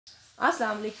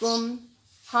Assalamu alaikum.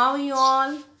 How are you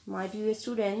all, my dear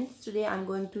students? Today I'm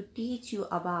going to teach you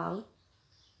about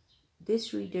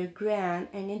this reader Gran,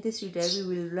 and in this reader we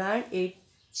will learn it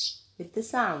with the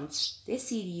sounds. This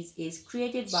series is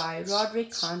created by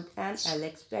Roderick Hunt and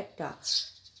Alex Spector.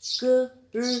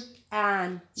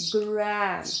 Gran,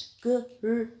 Gran,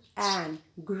 Gran,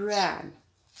 Gran.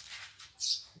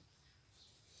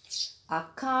 A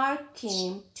car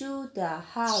came to the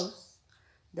house.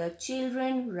 The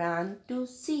children ran to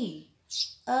see.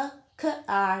 A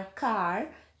car.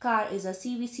 Car is a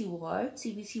CVC word.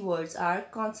 CVC words are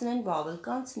consonant, vowel,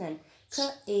 consonant.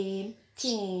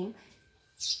 Came.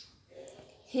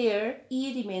 Here,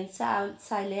 E remains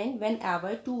silent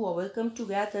whenever two vowels come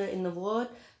together in the word.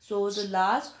 So the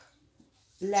last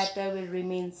letter will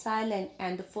remain silent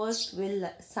and the first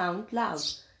will sound loud.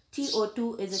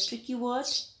 TO2 is a tricky word.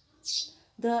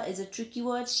 The is a tricky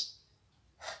word.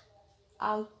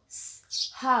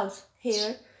 House.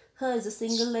 Here, H is a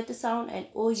single letter sound and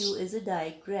OU is a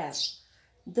digraph.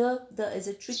 The is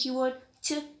a tricky word.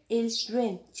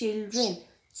 Children.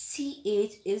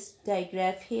 CH is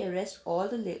digraph here. Rest all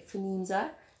the phonemes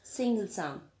are single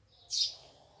sound.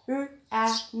 Ran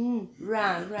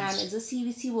is a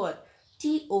CVC word.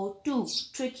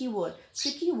 TO2, tricky word.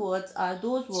 Tricky words are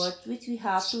those words which we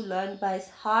have to learn by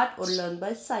heart or learn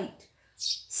by sight.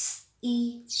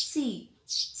 EC,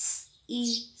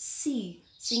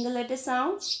 single letter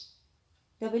sound.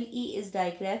 Double E is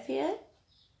digraph here.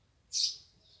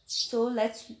 So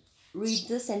let's read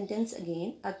the sentence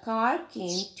again. A car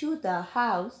came to the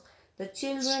house. The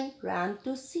children ran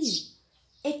to see.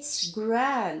 It's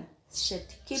grand,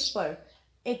 said Kipper.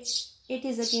 It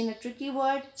is again a tricky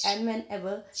word, and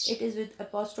whenever it is with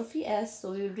apostrophe S,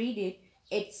 so you read it.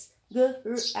 It's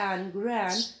and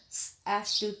grand,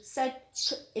 as to set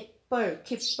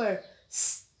Kipper.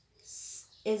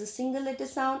 Is a single letter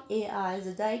sound, AI is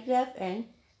a digraph, and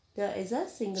the is a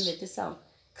single letter sound.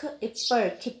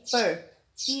 Kipper,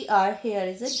 ER here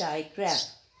is a digraph.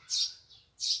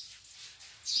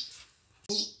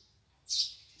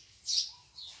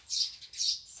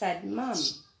 Said Mom.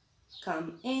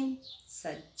 Come in,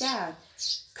 said Dad.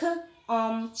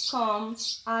 Com,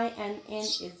 INN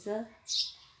is a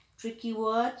tricky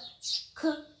word.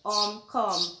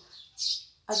 Com.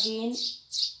 Again,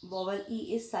 vowel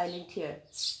E is silent here.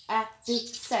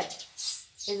 Set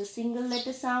is a single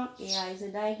letter sound. AI is a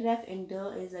digraph, and D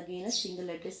is again a single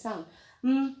letter sound.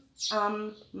 Mum.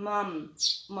 Mom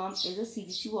is a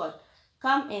CVC word.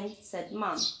 Come in, said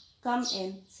Mom. Come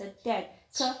in, said Dad.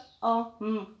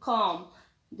 Com.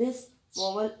 This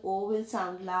vowel O will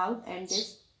sound loud, and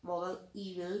this vowel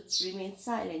E will remain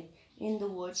silent in the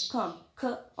word come.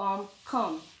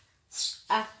 Com.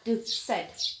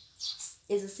 Said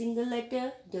is a single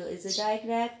letter, D is a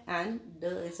digraph, and D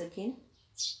is again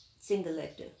single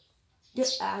letter.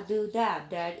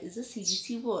 Dad is a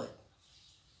CVC word.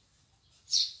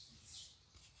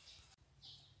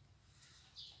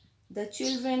 The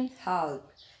children help.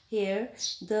 Here,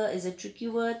 the is a tricky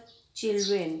word.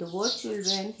 Children. The word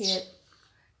children here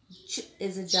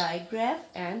is a digraph,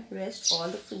 and rest all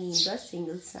the phonemes are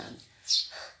single sound.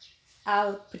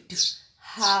 Helped.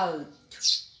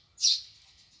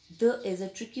 The is a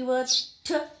tricky word.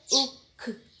 Took.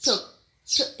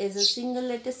 T is a single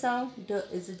letter sound. D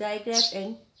is a digraph,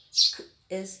 and K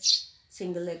is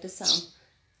single letter sound.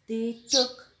 They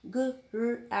took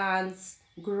grants.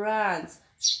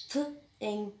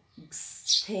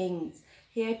 Things.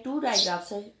 Here two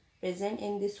digraphs are present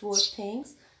in this word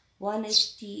things. One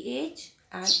is TH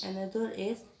and another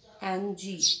is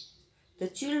NG. The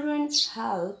children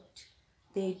helped.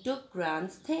 They took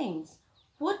Grant's things.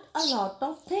 What a lot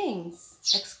of things!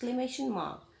 Exclamation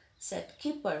mark, said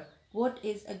Kipper. What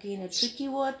is again a tricky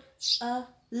word.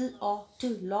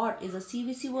 Lot is a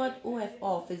CVC word.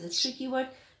 Off is a tricky word.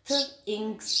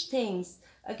 Things.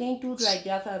 Again two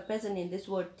digraphs are present in this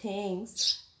word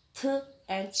things.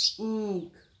 And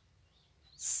ing.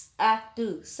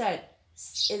 Said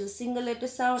is a single letter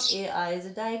sound. AI is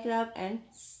a digraph, and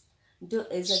D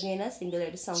is again a single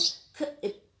letter sound.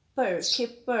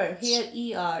 Kipper. Here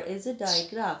ER is a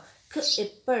digraph.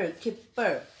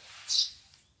 Kipper.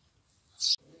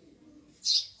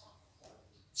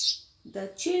 The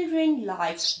children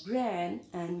liked Gran,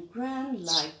 and Gran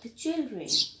liked the children.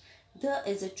 The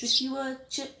is a tricky word.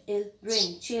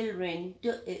 Children.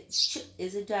 Ch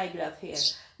is a digraph here.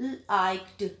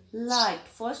 Liked.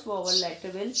 First vowel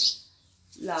letter will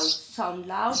sound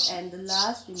loud, and the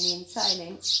last remain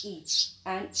silent. E.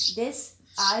 And this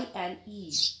I and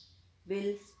E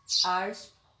are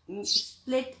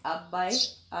split up by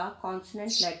a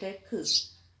consonant letter K.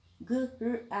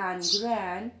 And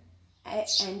Gran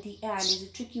and the and is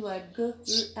a tricky word.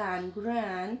 And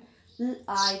gran.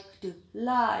 Liked,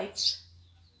 liked.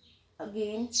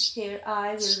 Again, here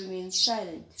I will remain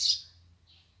silent.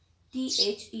 The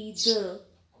is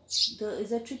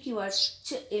a tricky word.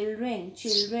 Children,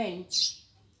 children. Ch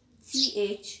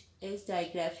is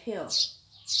digraph here.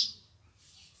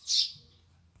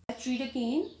 Let's read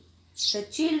again. The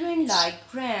children like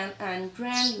Gran and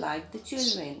Gran like the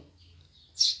children.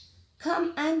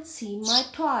 Come and see my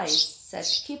toys, said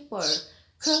Kipper.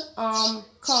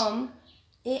 Come.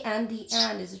 A and the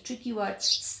and is a tricky word.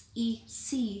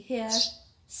 See here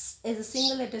is a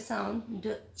single letter sound.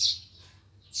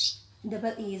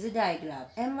 Double E is a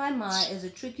digraph. My is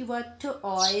a tricky word.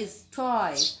 Toys,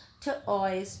 toys.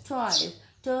 Toys.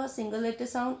 To single letter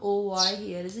sound. OY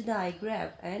here is a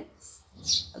digraph. And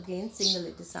again single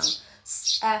letter sound.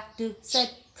 Set,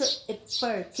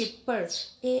 kipper.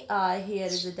 AI here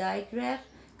is a digraph.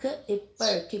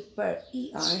 Kipper.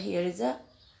 ER here is a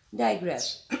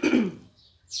digraph.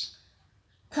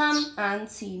 Come and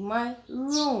see my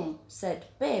room, said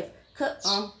Bev.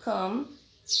 Come.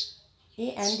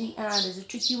 A and the and is a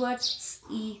tricky word.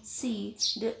 C.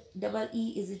 The double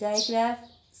E is a digraph.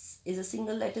 Is a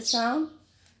single letter sound.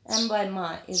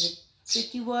 My is a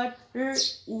tricky word.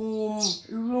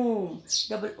 Room.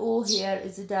 Double O here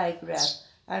is a digraph.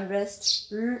 And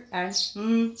rest and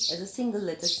is a single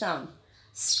letter sound.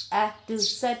 Set,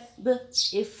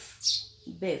 if,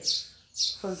 biff.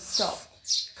 Full stop.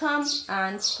 Come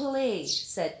and play,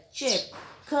 said Chip.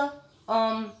 Come.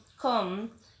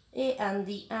 A and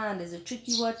the and is a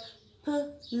tricky word.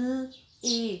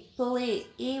 Play.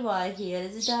 AY here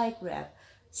is a digraph.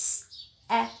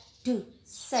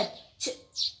 Said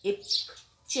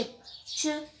chip. Ch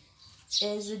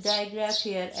is a digraph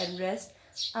here and rest.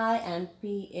 I and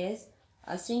P is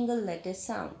a single letter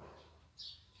sound.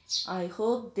 I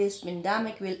hope this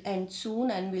pandemic will end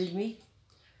soon and we'll meet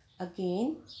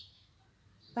again.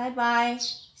 Bye bye.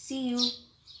 See you.